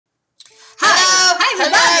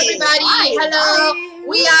everybody, hello. Hi.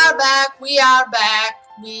 We are back. We are back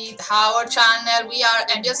with our channel. We are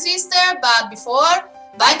and your sister, but before,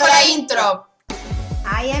 bye for the intro.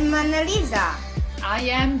 I am Annalisa. I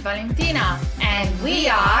am Valentina, and we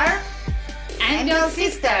are Angel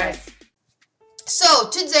Sisters. So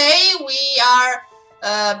today we are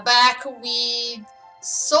back with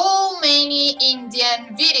so many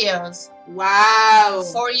Indian videos Wow.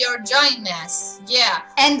 for your joinness. Yeah,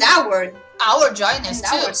 And our joinness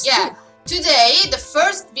And too. ours Yeah. too. Today the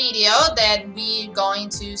first video that we're going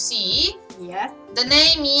to see, Yeah. the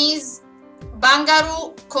name is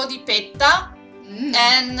Bangaru Kodipetta,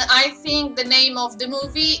 and I think the name of the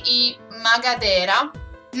movie is Magadheera.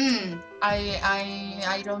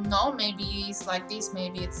 I don't know, maybe it's like this,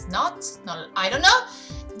 maybe it's not. No, I don't know.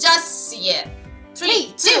 Just see it.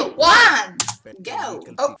 3, 2, 1. Go.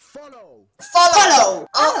 Oh, Follow.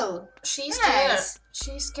 Oh, she's scared. Nice.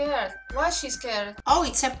 She's scared. Why is she scared? Oh,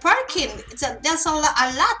 it's a parking. There's a lot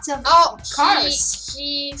of cars.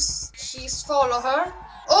 He's follow her.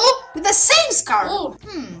 Oh, With the same car. oh.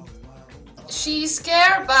 She's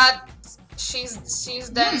scared, but she's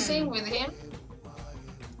dancing with him.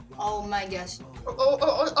 Oh my gosh.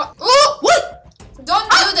 Oh! What? Don't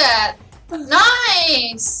do that.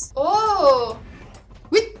 Nice. Oh.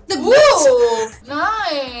 With the Ooh,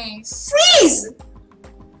 nice. freeze.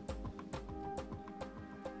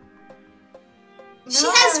 She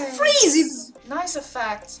has Nice. freeze. Nice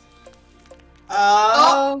effect.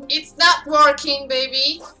 Oh. It's not working,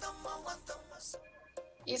 baby.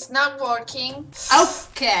 It's not working.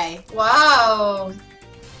 Okay. Wow.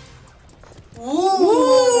 Ooh.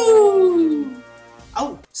 Ooh.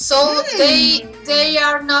 Oh. So they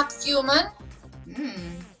are not human.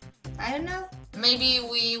 I don't know. Maybe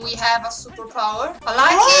we have a superpower. I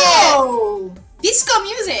like it. Oh, disco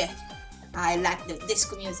music. I like the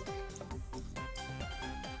disco music.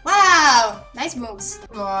 Wow, nice moves.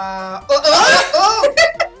 Wow. Oh.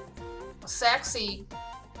 Sexy.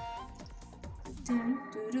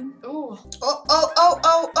 Ooh.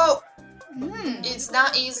 Oh. It's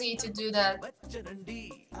not easy to do that.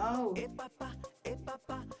 Oh.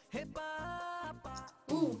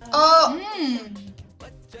 Ooh. Oh.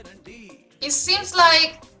 It seems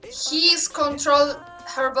like he's control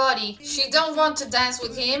her body. She don't want to dance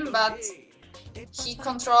with him, but he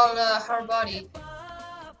control her body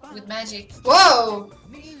with magic. Whoa!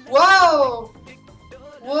 Whoa!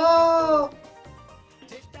 Whoa!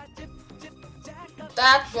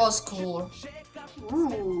 That was cool.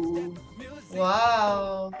 Ooh.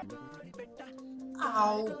 Wow.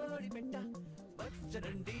 Ow.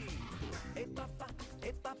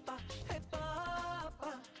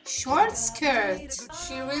 Short skirt.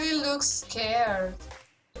 She really looks scared.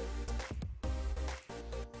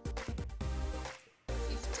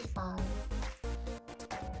 55.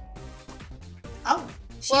 Oh,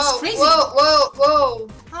 she's Whoa, freezing. whoa.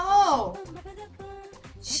 Oh.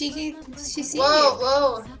 She see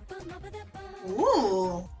Whoa. it.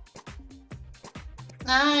 Ooh.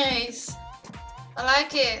 Nice. I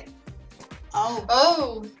like it. Oh.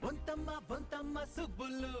 Oh.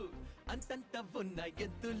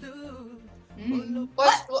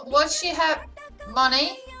 What she have?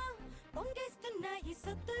 Money?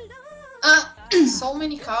 So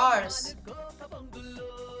many cars.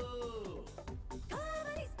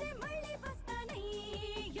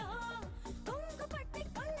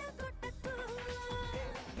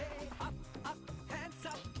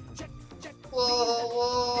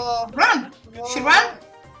 Whoa. Run. She run.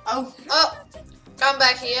 Oh. Oh, come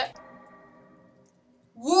back here.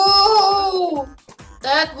 Whoa!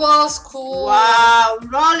 That was cool. Wow.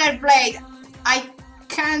 Rollerblade. I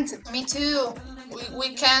can't. Me too.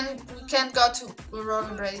 We can't go to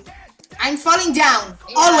rollerblade. I'm falling down.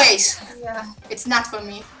 Yeah. Always. Yeah. It's not for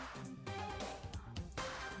me.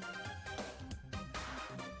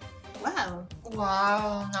 Wow.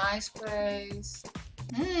 Wow, nice place.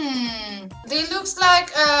 They They looks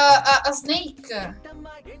like a snake.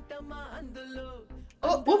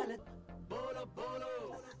 Oh,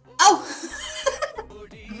 Oh.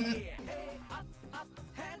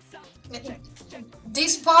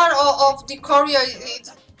 this part of the choreo,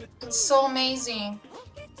 it's so amazing.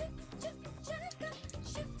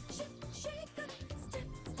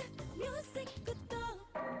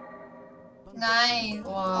 Nice.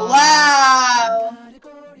 Wow. Wow.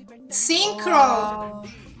 Synchro. Wow.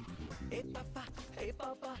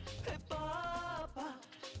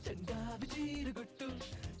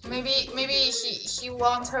 Maybe he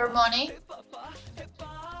wants her money.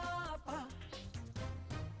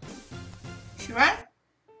 She run?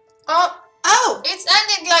 Oh, Oh! it's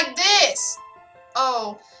ending like this.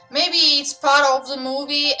 Oh, maybe it's part of the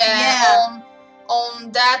movie, and Yeah.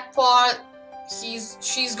 on that part,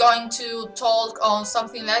 she's going to talk on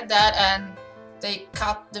something like that, and they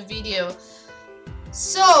cut the video.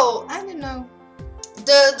 So I don't know.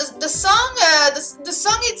 the song the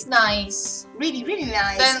song is nice. Really, really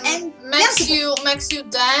nice. Then And makes danceable. you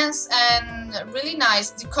dance, and really nice.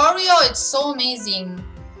 The choreo is so amazing.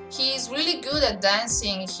 He's really good at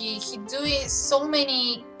dancing. He doing so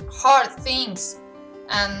many hard things,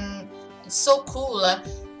 and it's so cool.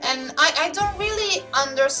 And I don't really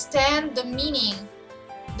understand the meaning.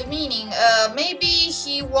 Maybe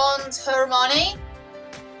he wants her money,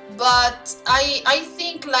 but I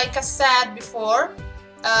think, like I said before,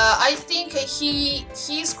 I think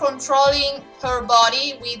he's controlling her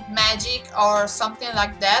body with magic or something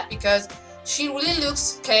like that, because she really looks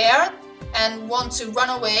scared and wants to run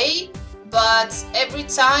away, but every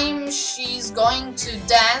time she's going to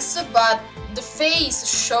dance, but the face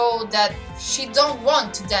show that she don't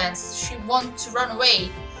want to dance, she wants to run away.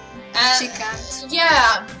 And She can't.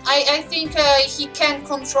 yeah, I think he can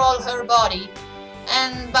control her body,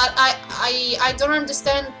 but I don't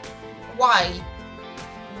understand why.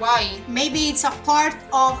 Maybe it's a part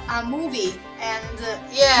of a movie, and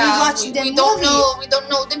Yeah, we watch the we movie. don't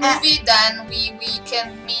know the movie, then we can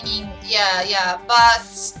meaning. Yeah, but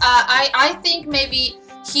I think maybe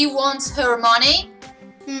he wants her money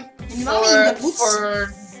Maybe in the books.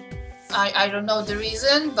 for I don't know the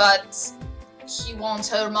reason, but he wants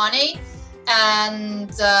her money, and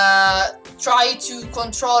try to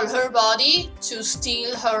control her body to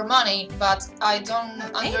steal her money, but I don't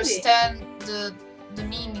Maybe. understand the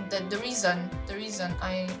meaning, the reason.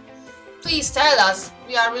 Please tell us.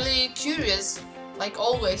 We are really curious, like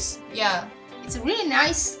always. Yeah. It's a really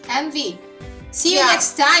nice MV. See you Yeah.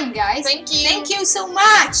 next time, guys. Thank you. Thank you so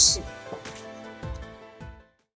much.